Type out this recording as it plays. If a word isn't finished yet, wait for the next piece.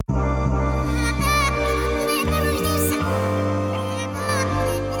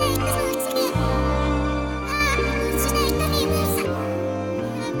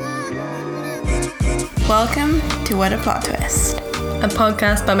Welcome to What a Plot Twist, a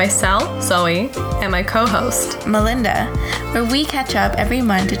podcast by myself, Zoe, and my co-host, Melinda, where we catch up every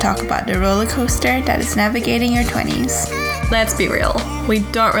month to talk about the roller coaster that is navigating your 20s. Let's be real, we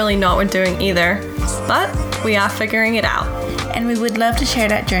don't really know what we're doing either, but we are figuring it out. And we would love to share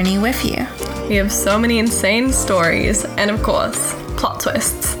that journey with you. We have so many insane stories, and of course, plot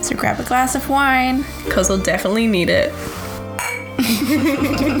twists. So grab a glass of wine, because we'll definitely need it.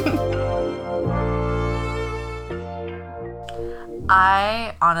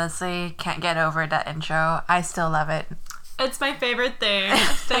 I honestly can't get over that intro. I still love it. It's my favorite thing.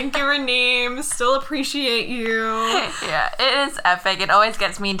 Thank you, Raneem. Still appreciate you. Yeah, it is epic. It always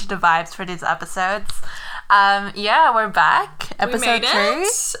gets me into the vibes for these episodes. Yeah, we're back. Episode 3.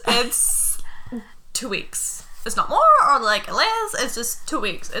 It's 2 weeks. It's not more or like less. It's just 2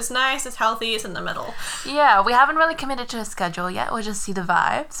 weeks. It's nice. It's healthy. It's in the middle. Yeah, we haven't really committed to a schedule yet. We'll just see the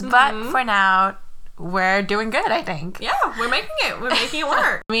vibes. But for now, we're doing good, I think. Yeah, we're making it. We're making it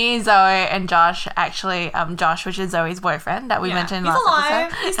work. Me, Zoe, and Josh, actually, Josh, which is Zoe's boyfriend that we mentioned last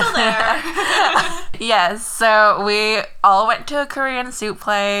episode. He's still there. Yes, so we all went to a Korean soup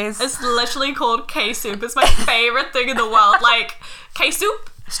place. It's literally called K-soup. It's my favorite thing in the world. Like, K-soup,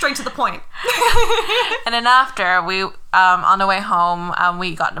 straight to the point. And then after, we, on the way home,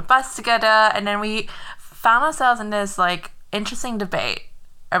 we got on a bus together, and then we found ourselves in this, like, interesting debate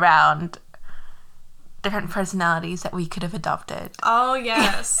around different personalities that we could have adopted. Oh,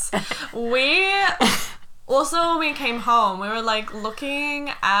 yes. When we came home, we were like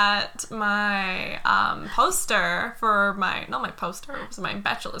looking at my poster for not my poster, it was my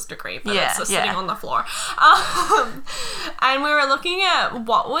bachelor's degree, but it's just sitting on the floor. And we were looking at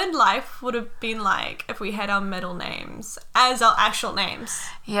what life would have been like if we had our middle names as our actual names.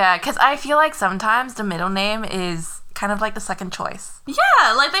 Yeah, because I feel like sometimes the middle name is kind of like the second choice.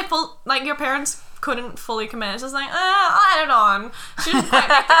 Yeah, like your parents couldn't fully commit. It's just like, I'll add it on. She didn't quite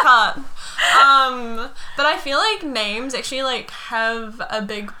make the cut. But I feel like names actually like have a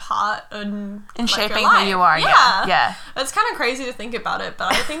big part in like, shaping who you are. Yeah. It's kind of crazy to think about it,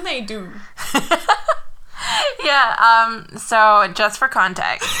 but I think they do. Yeah. So just for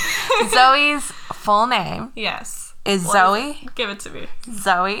context, Zoe's full name is Zoe. Give it to me.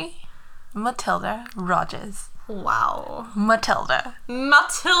 Zoe Matilda Rogers. Wow. Matilda.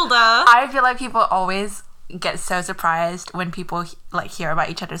 I feel like people always get so surprised when people like hear about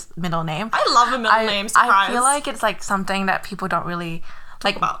each other's middle name. I love a middle name surprise. I feel like it's like something that people don't really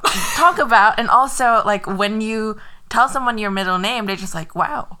like talk about, and also like when you tell someone your middle name, they're just like,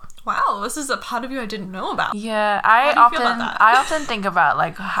 wow, this is a part of you I didn't know about. Yeah, I often think about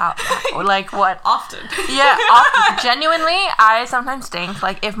like how like what often. Yeah, genuinely, I sometimes think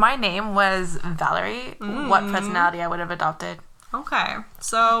like if my name was Valerie, what personality I would have adopted. Okay,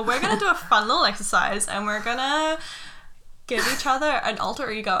 so we're gonna do a fun little exercise, and we're gonna give each other an alter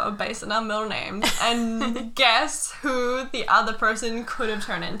ego based on our middle names and guess who the other person could have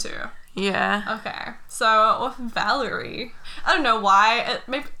turned into. Yeah. Okay. So with Valerie, I don't know why.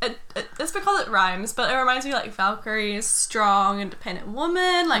 It's because it rhymes, but it reminds me like Valkyrie, strong, independent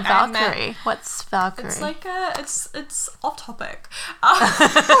woman. Like Valkyrie. What's Valkyrie? It's like it's off topic.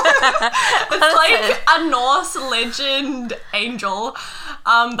 It's like a Norse legend angel.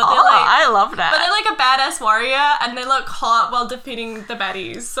 But they're I love that. But they're like a badass warrior, and they look hot while defeating the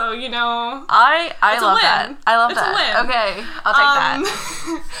baddies. So you know. I love that. I love that. It's a win. Okay, I'll take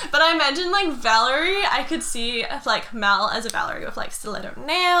that. But I imagine like Valerie, I could see like Mel as a Valerie with like stiletto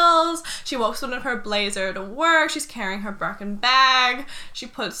nails. She walks in her blazer to work. She's carrying her Birkin bag. She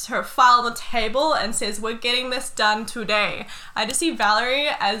puts her file on the table and says, "We're getting this done today." I just see Valerie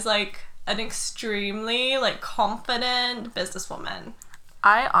as like an extremely like confident businesswoman.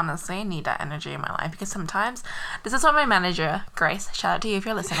 I honestly need that energy in my life because sometimes, this is what my manager, Grace, shout out to you if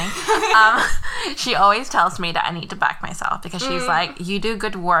you're listening, she always tells me that I need to back myself because she's like, you do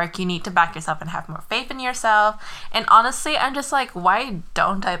good work, you need to back yourself and have more faith in yourself. And honestly, I'm just like, why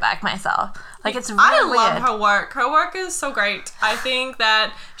don't I back myself? Like, it's really weird. I love her work. Her work is so great. I think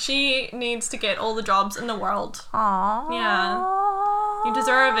that she needs to get all the jobs in the world. Aww. Yeah. You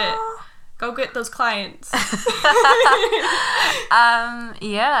deserve it. Go get those clients.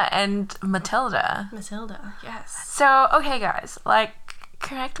 Yeah, and Matilda, yes. So, okay, guys, like,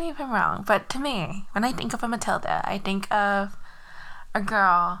 correct me if I'm wrong, but to me, when I think of a Matilda, I think of a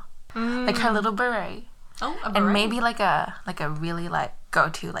girl, like her little beret. Oh, a beret. And maybe like a really like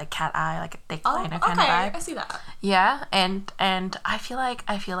go-to like cat eye, like a thick liner kind of vibe. I see that. Yeah, and I feel like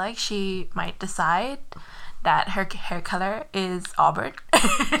she might decide that her hair color is auburn.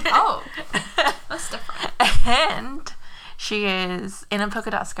 Oh, that's different. And she is in a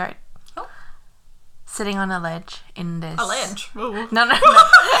polka dot skirt. Oh. sitting on a ledge in this... A ledge? Ooh. No.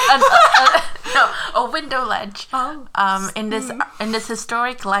 A window ledge. Oh. In this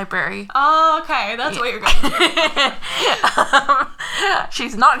historic library. Oh, okay. That's what you're going to do.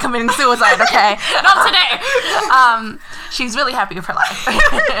 She's not committing suicide, okay? Not today. She's really happy with her life.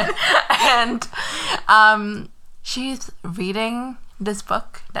 And she's reading this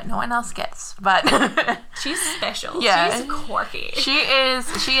book that no one else gets, but she's special. Yeah. She's quirky. She is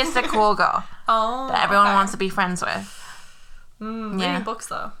the cool girl that everyone wants to be friends with. Reading books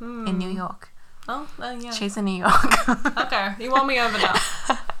though. In New York. Oh, yeah. She's in New York. Okay, you won me over now.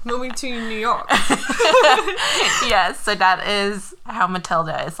 Moving to New York. Yes, so that is how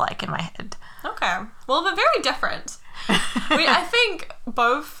Matilda is like in my head. Okay. Well, they're very different. I think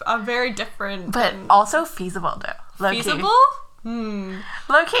both are very different. But also feasible though. Low-key. Feasible?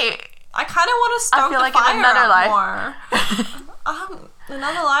 Low-key. I kind of want to stoke feel the like in fire another up life. more.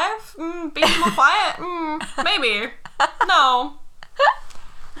 Another life? Being more quiet? Maybe. No.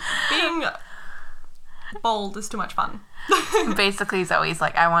 Being bold is too much fun. Basically, Zoe's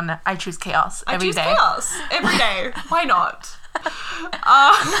like, I choose chaos every day. I choose chaos every day. Why not?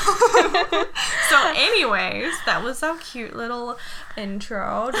 So anyways, that was our cute little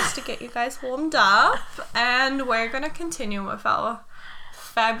intro just to get you guys warmed up, and we're gonna continue with our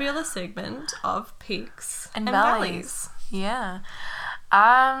fabulous segment of peaks and valleys. Yeah.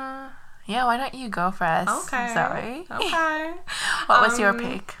 Yeah, why don't you go first, Okay. Zoe? Okay. What was your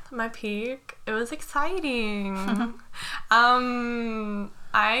peak? My peak? It was exciting.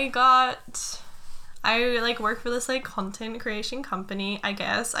 I like work for this like content creation company, I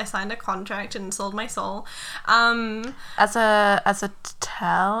guess. I signed a contract and sold my soul. As a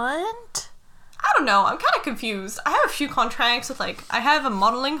talent? I don't know. I'm kind of confused. I have a few contracts with like, I have a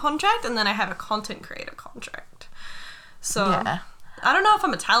modeling contract and then I have a content creator contract. So Yeah. I don't know if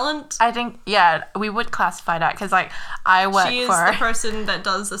I'm a talent. I think, yeah, we would classify that because, like, I work She is for... the person that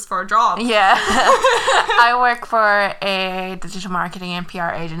does this for a job. Yeah. I work for a digital marketing and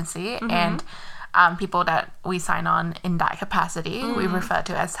PR agency, and people that we sign on in that capacity, we refer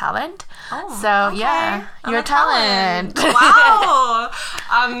to as talent. Oh, so, okay. yeah, I'm you're a a talent. Wow.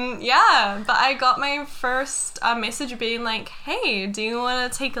 Yeah, but I got my first message being like, hey, do you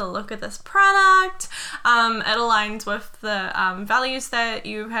want to take a look at this product? It aligns with the values that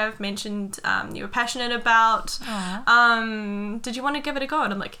you have mentioned you were passionate about. Did you want to give it a go?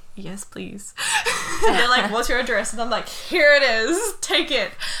 And I'm like, yes, please. And they're like, what's your address? And I'm like, here it is. Take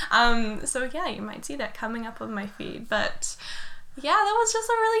it. So yeah, you might see that coming up on my feed. But yeah, that was just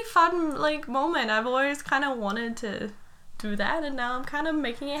a really fun like moment. I've always kind of wanted to do that, and now I'm kind of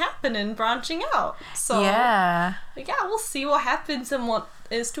making it happen and branching out. So Yeah. we'll see what happens and what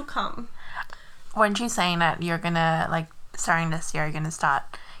is to come. Weren't you saying that you're gonna, like, starting this year, you're gonna start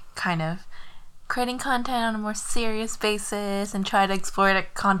kind of creating content on a more serious basis and try to explore the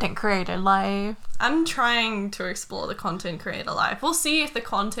content creator life? I'm trying to explore the content creator life. We'll see if the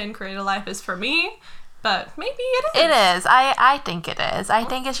content creator life is for me, but maybe it is. It is. I think it is. I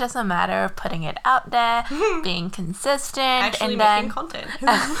think it's just a matter of putting it out there, being consistent, Actually and making then content.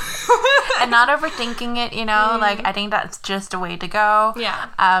 and not overthinking it, you know? Like, I think that's just the way to go. Yeah.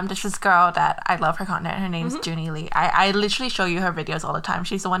 There's this girl that I love her content. Her name's Junie Lee. I literally show you her videos all the time.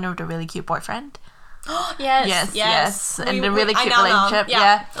 She's the one with the really cute boyfriend. Yes. And the really I cute know them. relationship.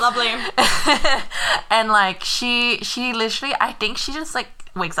 Yeah. Lovely. And, like, she literally, I think she just, like,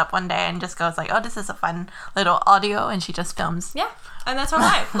 wakes up one day and just goes like, oh, this is a fun little audio, and she just films. Yeah. And that's her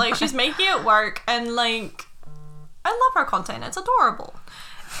life. Like, she's making it work, and like, I love her content. It's adorable.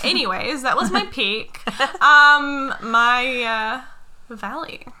 Anyways, that was my peak. My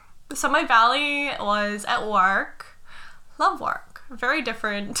valley. So my valley was at work. Love work. Very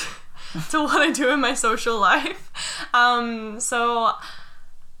different to what I do in my social life. So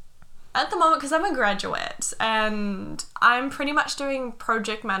at the moment, because I'm a graduate and I'm pretty much doing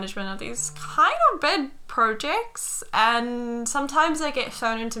project management of these kind of big projects, and sometimes I get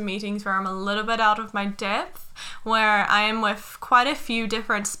thrown into meetings where I'm a little bit out of my depth, where I am with quite a few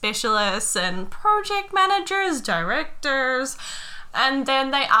different specialists and project managers, directors, and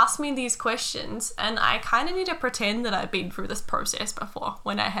then they ask me these questions and I kind of need to pretend that I've been through this process before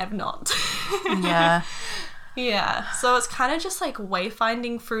when I have not. Yeah. Yeah, so it's kind of just like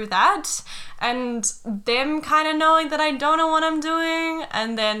wayfinding through that, and them kind of knowing that I don't know what I'm doing,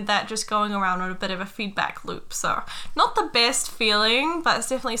 and then that just going around on a bit of a feedback loop. So not the best feeling, but it's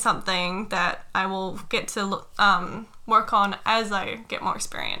definitely something that I will get to work on as I get more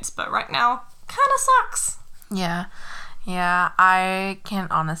experience. But right now, kind of sucks. Yeah, I can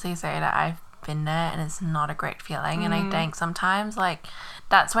honestly say that I've been there, and it's not a great feeling. And I think sometimes like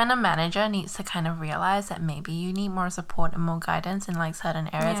that's when a manager needs to kind of realize that maybe you need more support and more guidance in like certain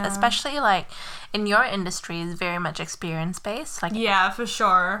areas, especially like in your industry is very much experience based. Like for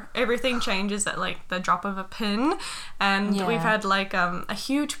sure, everything changes at like the drop of a pin, and we've had like a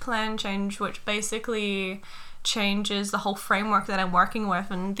huge plan change, which basically changes the whole framework that I'm working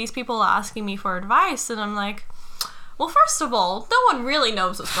with. And these people are asking me for advice, and I'm like, well, first of all, no one really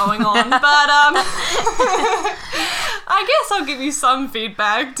knows what's going on, but I guess I'll give you some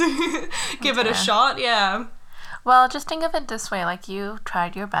feedback to give it a shot. Yeah. Well, just think of it this way: like you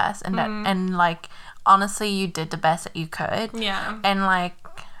tried your best, and that, and like honestly, you did the best that you could. Yeah. And like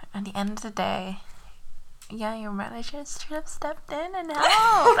at the end of the day, your manager should have stepped in and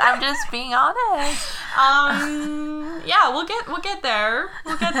helped. I'm just being honest. We'll get there.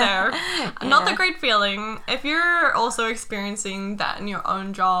 We'll get there. Not the great feeling. If you're also experiencing that in your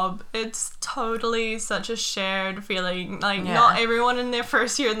own job, it's totally such a shared feeling. Like not everyone in their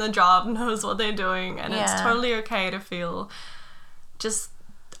first year in the job knows what they're doing, and it's totally okay to feel just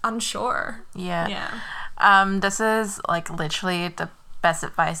unsure. Yeah. This is like literally the best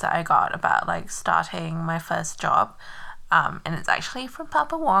advice that I got about like starting my first job, and it's actually from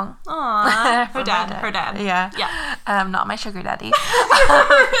Papa Wong. Aww. her dad. Yeah. Not my sugar daddy.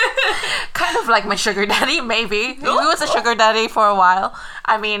 Kind of like my sugar daddy, maybe. He was a sugar daddy for a while.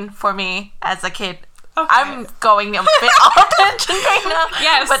 I mean, for me as a kid. Okay. I'm going a bit off tangent right now.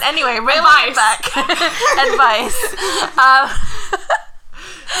 Yes. But anyway, reeling back. Advice.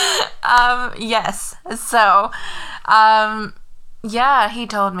 Yes. So, he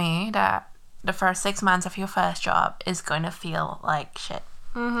told me that the first 6 months of your first job is going to feel like shit.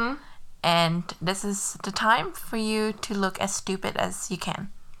 Mm-hmm. And this is the time for you to look as stupid as you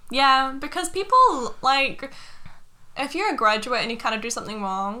can. Yeah, because people, like, if you're a graduate and you kind of do something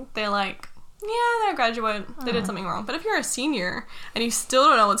wrong, they're like, yeah, they're a graduate, they did something wrong. But if you're a senior and you still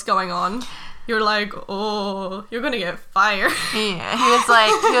don't know what's going on, you're like, oh, you're going to get fired. Yeah, he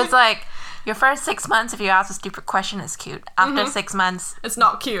was like, your first 6 months, if you ask a stupid question, is cute. After 6 months... it's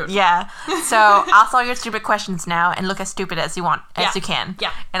not cute. Yeah. So, ask all your stupid questions now and look as stupid as you want, as you can.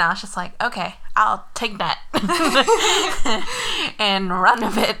 Yeah. And I was just like, okay, I'll take that. And run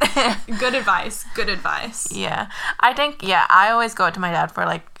with it. Good advice. Yeah. I think, I always go to my dad for,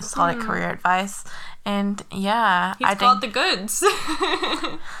 like, solid career advice. And, He's got the goods.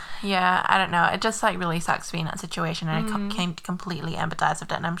 Yeah, I don't know. It just like really sucks being in that situation, and I can completely empathize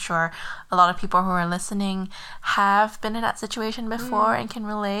with it. And I'm sure a lot of people who are listening have been in that situation before and can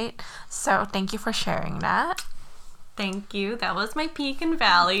relate. So thank you for sharing that. Thank you. That was my peak and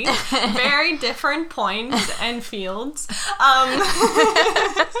valley. Very different points and fields.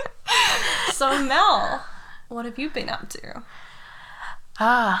 So Mel, what have you been up to?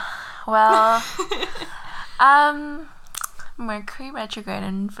 Mercury retrograde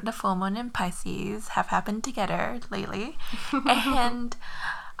and the full moon in Pisces have happened together lately, and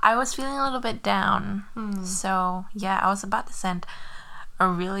I was feeling a little bit down. So I was about to send a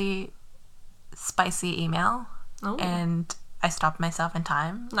really spicy email, and I stopped myself in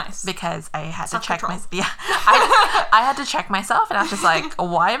time. Nice. Because I had to check myself. Yeah. I had to check myself, and I was just like,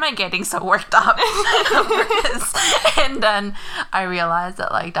 why am I getting so worked up over this? And then I realized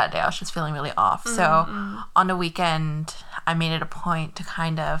that like that day I was just feeling really off. So on the weekend, I made it a point to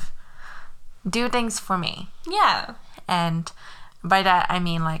kind of do things for me. Yeah. And by that, I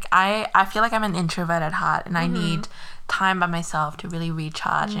mean like I feel like I'm an introvert at heart, and I need time by myself to really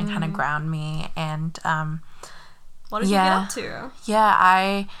recharge and kind of ground me. And what did you get up to?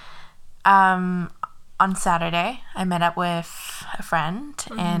 Yeah, on Saturday, I met up with a friend,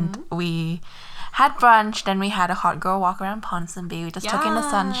 and we had brunch. Then we had a hot girl walk around Ponsonby. We just took in the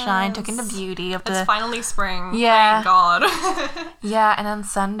sunshine, took in the beauty of It's finally spring. Yeah. Thank God. Yeah, and on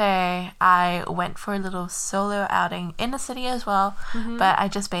Sunday, I went for a little solo outing in the city as well. But I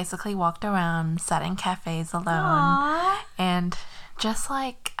just basically walked around, sat in cafes alone, and just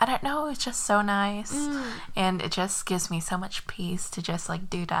like, I don't know, it's just so nice. And it just gives me so much peace to just like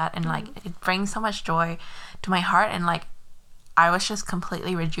do that, and like it brings so much joy to my heart, and like I was just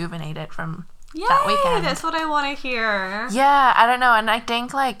completely rejuvenated from that weekend. That's what I want to hear. Yeah, I don't know, and I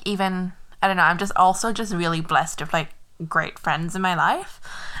think like even, I don't know, I'm just also just really blessed with like great friends in my life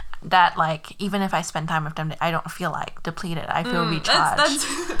that like even if I spend time with them, I don't feel like depleted. I feel recharged.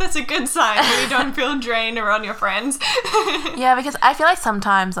 That's a good sign when you don't feel drained around your friends. Yeah, because I feel like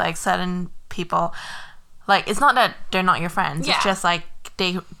sometimes like certain people, like it's not that they're not your friends. It's just like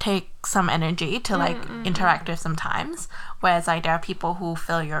they take some energy to like interact with sometimes, whereas like there are people who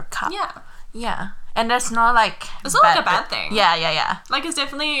fill your cup. Yeah. And that's not like it's not like a bad thing. Yeah. Like it's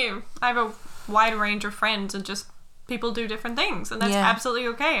definitely, I have a wide range of friends, and just people do different things, and that's absolutely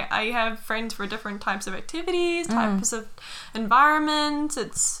okay. I have friends for different types of activities, types of environments.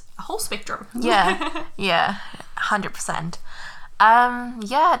 It's a whole spectrum. Yeah, 100%.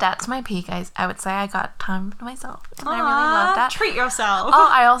 That's my peak. I would say I got time to myself, and I really love that. Treat yourself. Oh,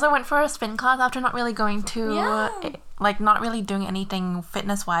 I also went for a spin class after not really going to, not really doing anything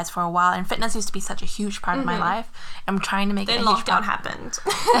fitness-wise for a while. And fitness used to be such a huge part of my life. I'm trying to make it a huge lockdown part. happened.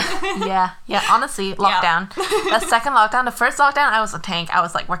 Yeah, honestly, lockdown. The second lockdown, the first lockdown, I was a tank. I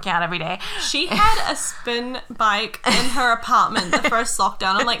was like working out every day. She had a spin bike in her apartment the first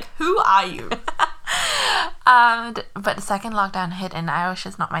lockdown. I'm like, who are you? But the second lockdown hit and I was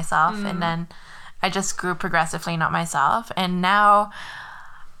just not myself, and then I just grew progressively not myself, and now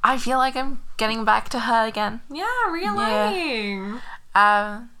I feel like I'm getting back to her again. Yeah, realigning.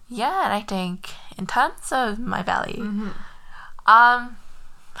 And I think in terms of my belly,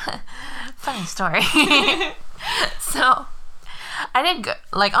 funny story. So I did go,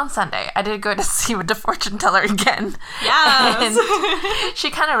 like on Sunday, I did go to see with the fortune teller again. Yes. And she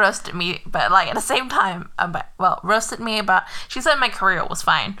kind of roasted me, but like at the same time, roasted me, but she said my career was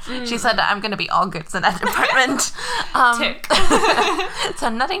fine. She said that I'm going to be all goods in that department. Tick. So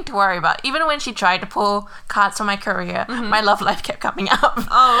nothing to worry about. Even when she tried to pull cards for my career, my love life kept coming up.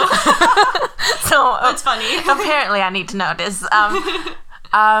 Oh. So that's funny. Apparently I need to know this.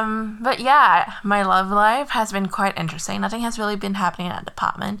 But yeah, my love life has been quite interesting. Nothing has really been happening in that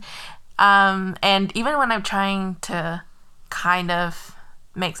department. And even when I'm trying to kind of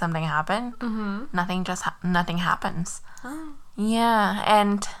make something happen, nothing happens. Oh. Yeah,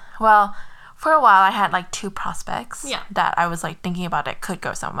 and well, for a while I had like 2 prospects Yeah. that I was like thinking about that could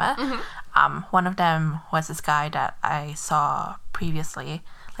go somewhere. One of them was this guy that I saw previously,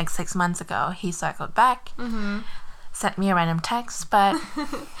 like 6 months ago. He circled back. Sent me a random text, but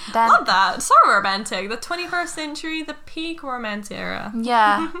then... Love that. So romantic. The 21st century, the peak romance era.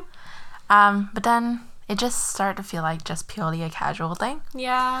 Yeah. But then it just started to feel like just purely a casual thing.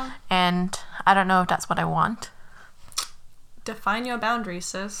 Yeah. And I don't know if that's what I want. Define your boundaries,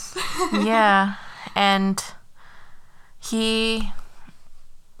 sis. Yeah. And he's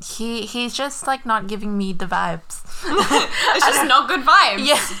just like not giving me the vibes. It's just not good vibes.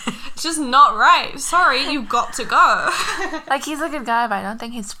 Yeah. It's just not right. Sorry, you got to go. Like, he's a good guy, but I don't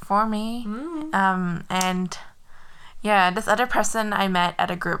think he's for me. And yeah, this other person I met at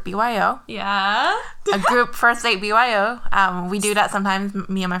a group BYO. Yeah. A group first date BYO. We do that sometimes,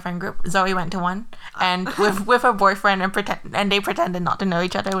 me and my friend group. Zoe went to one, and with her boyfriend, and they pretended not to know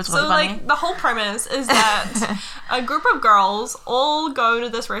each other. It was really funny. So, like, the whole premise is that a group of girls all go to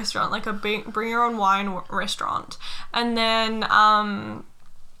this restaurant, like a bring your own wine restaurant, and then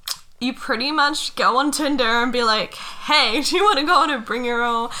you pretty much go on Tinder and be like, hey, do you want to go on a bring your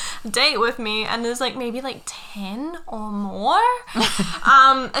own date with me? And there's like maybe like 10 or more.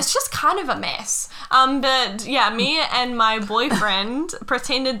 It's just kind of a mess. But yeah, me and my boyfriend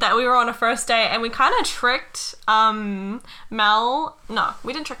pretended that we were on a first date, and we kind of tricked Mel. No,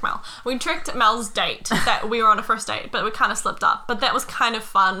 we didn't trick Mel. We tricked Mel's date that we were on a first date, but we kind of slipped up. But that was kind of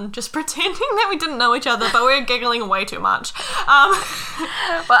fun, just pretending that we didn't know each other, but we were giggling way too much.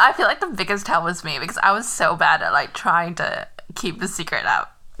 Well, I feel like the biggest tell was me, because I was so bad at like trying to keep the secret out.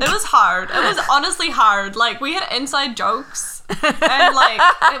 It was hard. It was honestly hard. Like, we had inside jokes, and like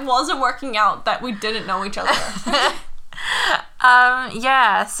it wasn't working out that we didn't know each other.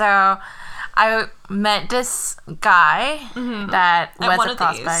 Yeah, so I met this guy that was a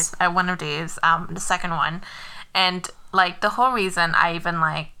prospect at one of these, the second one, and like the whole reason I even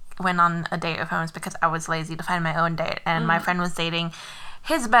like went on a date with him was because I was lazy to find my own date, and my friend was dating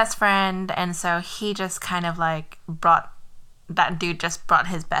his best friend, and so he just kind of like brought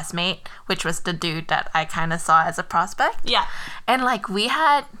his best mate, which was the dude that I kind of saw as a prospect. Yeah. And like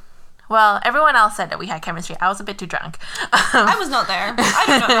everyone else said that we had chemistry. I was a bit too drunk. I was not there. I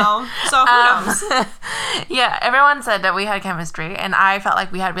don't know. So who knows? Yeah, everyone said that we had chemistry, and I felt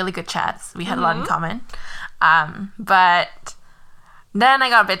like we had really good chats. We had a lot in common. But then I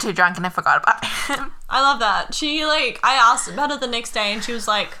got a bit too drunk and I forgot about him. I love that. I asked about it the next day, and she was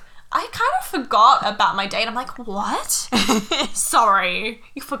like, I kind of forgot about my date. I'm like, what? Sorry,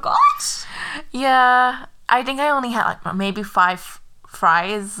 you forgot? Yeah, I think I only had like maybe 5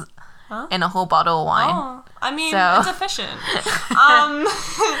 fries in a whole bottle of wine. Oh, I mean, it's efficient.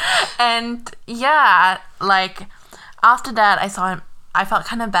 And yeah, like after that, I saw him. I felt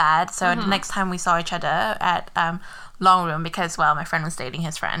kind of bad. So the next time we saw each other at Long Room, because my friend was dating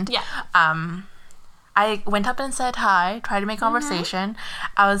his friend. Yeah. I went up and said hi, tried to make conversation.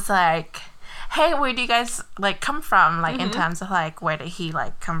 I was like, hey, where do you guys like come from? Like in terms of like where did he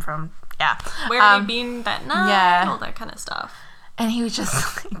like come from yeah. Where have you been that night? Yeah. All that kind of stuff. And he was just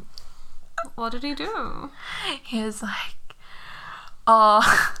like, What did he do? he was like,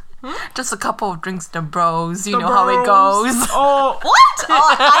 oh, just a couple of drinks to bros. You know how it goes. Oh, what?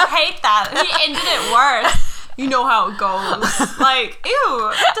 Oh, I hate that. He ended it worse. You know how it goes. Like,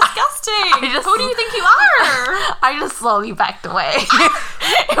 ew, disgusting. Who do you think you are? I just slowly backed away.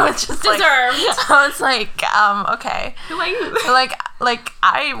 It was just Deserved. I was like, okay. Who are you? Like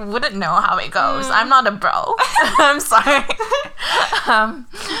I wouldn't know how it goes. I'm not a bro. I'm sorry.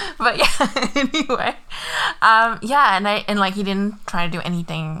 But yeah, anyway. Yeah, and like he didn't try to do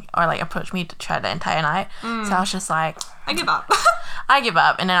anything or like approach me to try the entire night. So I was just like, I give up. I give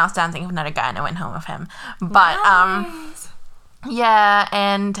up, and then I was dancing with another guy and I went home with him. But Nice. yeah,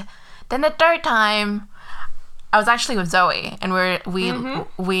 and then the third time I was actually with Zoe, and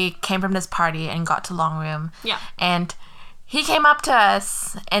we came from this party and got to Long Room. Yeah. And he came up to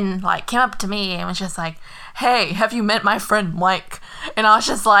us and like came up to me and was just like, "Hey, have you met my friend Mike?" And I was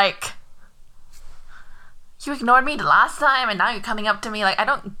just like, you ignored me the last time and now you're coming up to me. Like, I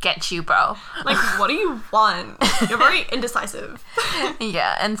don't get you, bro. Like, what do you want? You're very indecisive.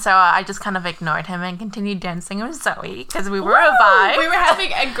 Yeah, and so I just kind of ignored him and continued dancing with Zoe because we were a vibe. We were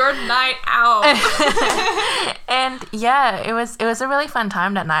having a good night out. And yeah, it was a really fun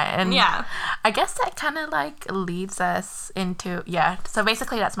time that night. And Yeah. I guess that kind of like leads us into, so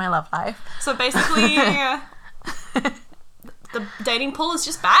basically that's my love life. So basically, the dating pool is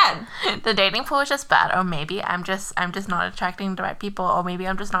just bad. The dating pool is just bad, or maybe I'm just not attracting the right people, or maybe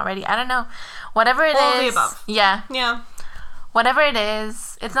I'm just not ready. I don't know. Whatever it All of the is. above. Yeah. Yeah. Whatever it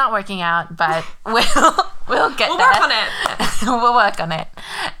is, it's not working out, but we'll get We'll there. work on it. We'll work on it.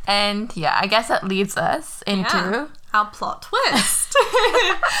 And yeah, I guess that leads us into our plot twist.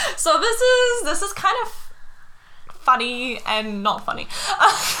 So this is kind of funny and not funny.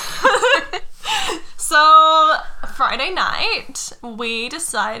 So Friday night, we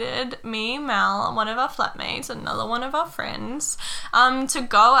decided, me, Mel, one of our flatmates, another one of our friends, to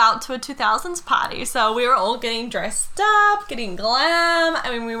go out to a 2000s party. So we were all getting dressed up, getting glam. I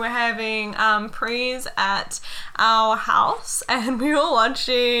mean, we were having pre's at our house, and we were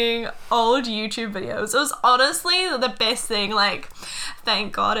watching old YouTube videos. It was honestly the best thing. Like,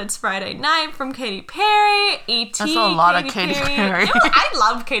 Thank God It's Friday Night from Katy Perry, E.T. That's a lot of Katy Perry. You know, I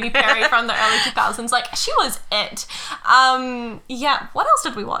love Katy Perry from the early 2000s. Like, she was it. Yeah, what else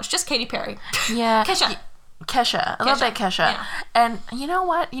did we watch? Just Katy Perry. Yeah. Kesha. A little bit Kesha. Yeah. And you know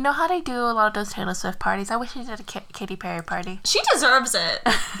what? You know how they do a lot of those Taylor Swift parties? I wish they did a Katy Perry party. She deserves it.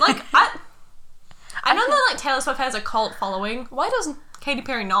 Like, I know that like Taylor Swift has a cult following. Why doesn't Katy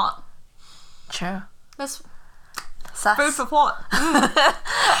Perry not? True. That's Sus. food for thought.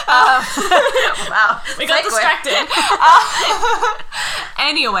 Wow. We got Segue. distracted.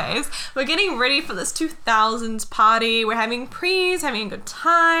 Anyways, we're getting ready for this 2000s party. We're having pre's, having a good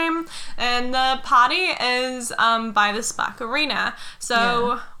time. And the party is by the Spark Arena.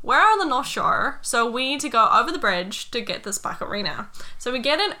 So we're on the North Shore. So we need to go over the bridge to get the Spark Arena. So we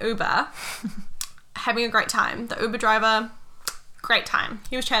get an Uber, having a great time. The Uber driver, great time.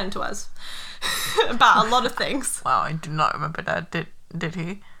 He was chatting to us about a lot of things. Wow, I do not remember that. Did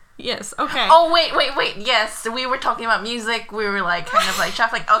he? Yes, okay. Oh, wait. Yes, we were talking about music. We were like kind of like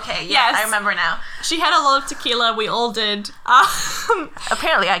shuffling. Okay, yes, I remember now. She had a lot of tequila. We all did.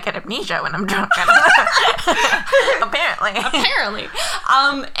 Apparently, I get amnesia when I'm drunk. Apparently.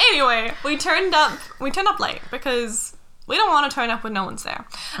 Anyway, we turned up late because we don't want to turn up when no one's there.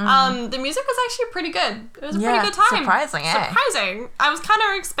 The music was actually pretty good. It was a pretty good time. Surprising. I was kind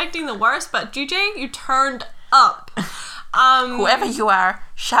of expecting the worst, but GJ, you turned up. Whoever you are,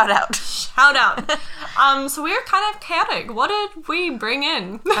 shout out. Shout out. So we were kind of chaotic. What did we bring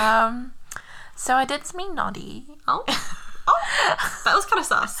in? So I did something naughty. Oh, that was kind of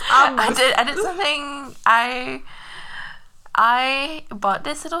sus. I did something. I bought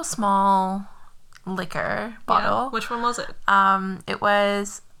this little small liquor bottle. Yeah. Which one was it? It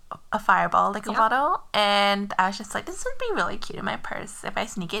was a Fireball liquor bottle, and I was just like, this would be really cute in my purse if I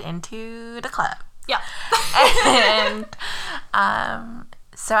sneak it into the club. Yeah. And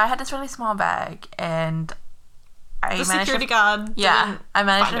so I had this really small bag, and The security guard. I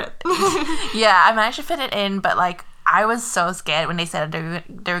managed to fit it in, but like I was so scared when they said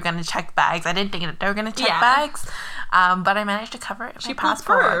they were gonna check bags. I didn't think that they were gonna check bags, but I managed to cover it with my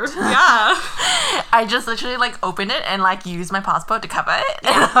passport. Yeah. I just literally like opened it and like used my passport to cover it,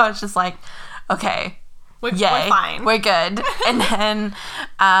 and I was just like, okay, We're Yay, fine. we're good. And then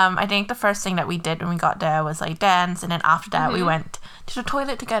I think the first thing that we did when we got there was like dance, and then after that we went to the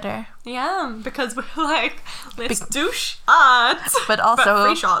toilet together. Yeah, because we're like, let's do shots. But also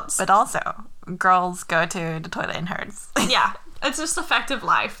free shots. But also girls go to the toilet in herds. Yeah, it's just a fact of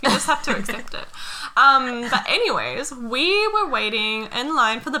life. You just have to accept it. But anyways, we were waiting in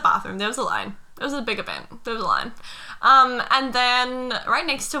line for the bathroom. There was a line. It was a big event. There was a line. And then right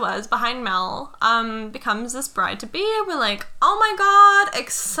next to us, behind Mel, becomes this bride-to-be. And we're like, oh my god,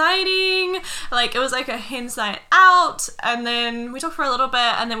 exciting. Like, it was like a hen's night out. And then we talked for a little bit,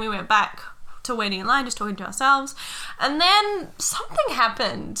 and then we went back to waiting in line, just talking to ourselves. And then something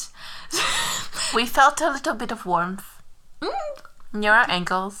happened. We felt a little bit of warmth near our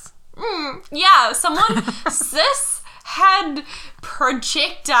ankles. Yeah, someone, sis had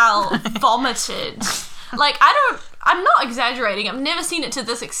projectile vomited. Like, I'm not exaggerating. I've never seen it to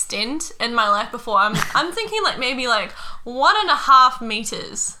this extent in my life before. I'm thinking like maybe like 1.5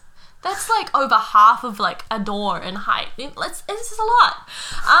 meters. That's like over half of like a door in height. This is a lot.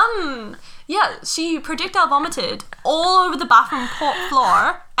 Yeah, she projectile vomited all over the bathroom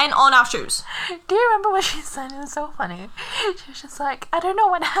floor and on our shoes. Do you remember what she said? It was so funny. She was just like, I don't know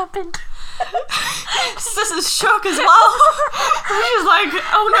what happened. Sis is shook as well. She's like,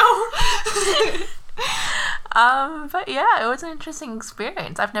 oh no. But yeah, it was an interesting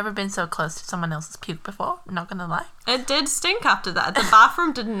experience. I've never been so close to someone else's puke before, not gonna lie. It did stink after that. The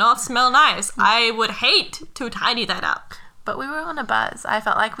bathroom did not smell nice. I would hate to tidy that up. But we were on a buzz. I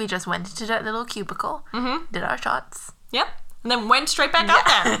felt like we just went into that little cubicle, did our shots. Yep. And then went straight back out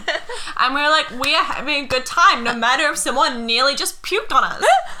there. And we were like, we are having a good time, no matter if someone nearly just puked on us.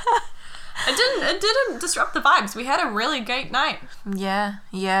 It didn't disrupt the vibes. We had a really great night. Yeah.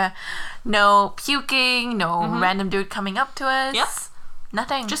 No puking, no random dude coming up to us. Yep.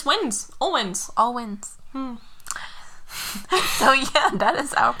 Nothing. Just wins. All wins. All wins. So yeah, that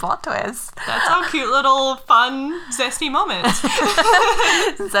is our plot twist. That's our cute little fun, zesty moment.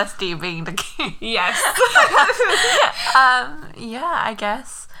 Zesty being the key. Yes. Yeah, I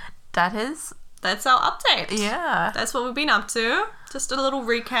guess that's our update. Yeah. That's what we've been up to. Just a little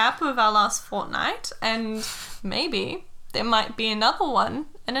recap of our last fortnight, and maybe there might be another one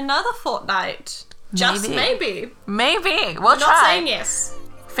in another fortnight. Just maybe. Maybe. We'll We're try. not saying yes.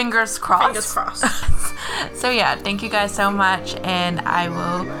 Fingers crossed. Fingers crossed. So yeah, thank you guys so much, and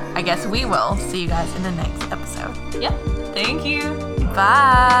I guess we will see you guys in the next episode. Yep. Thank you.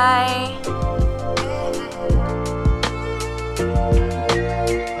 Bye.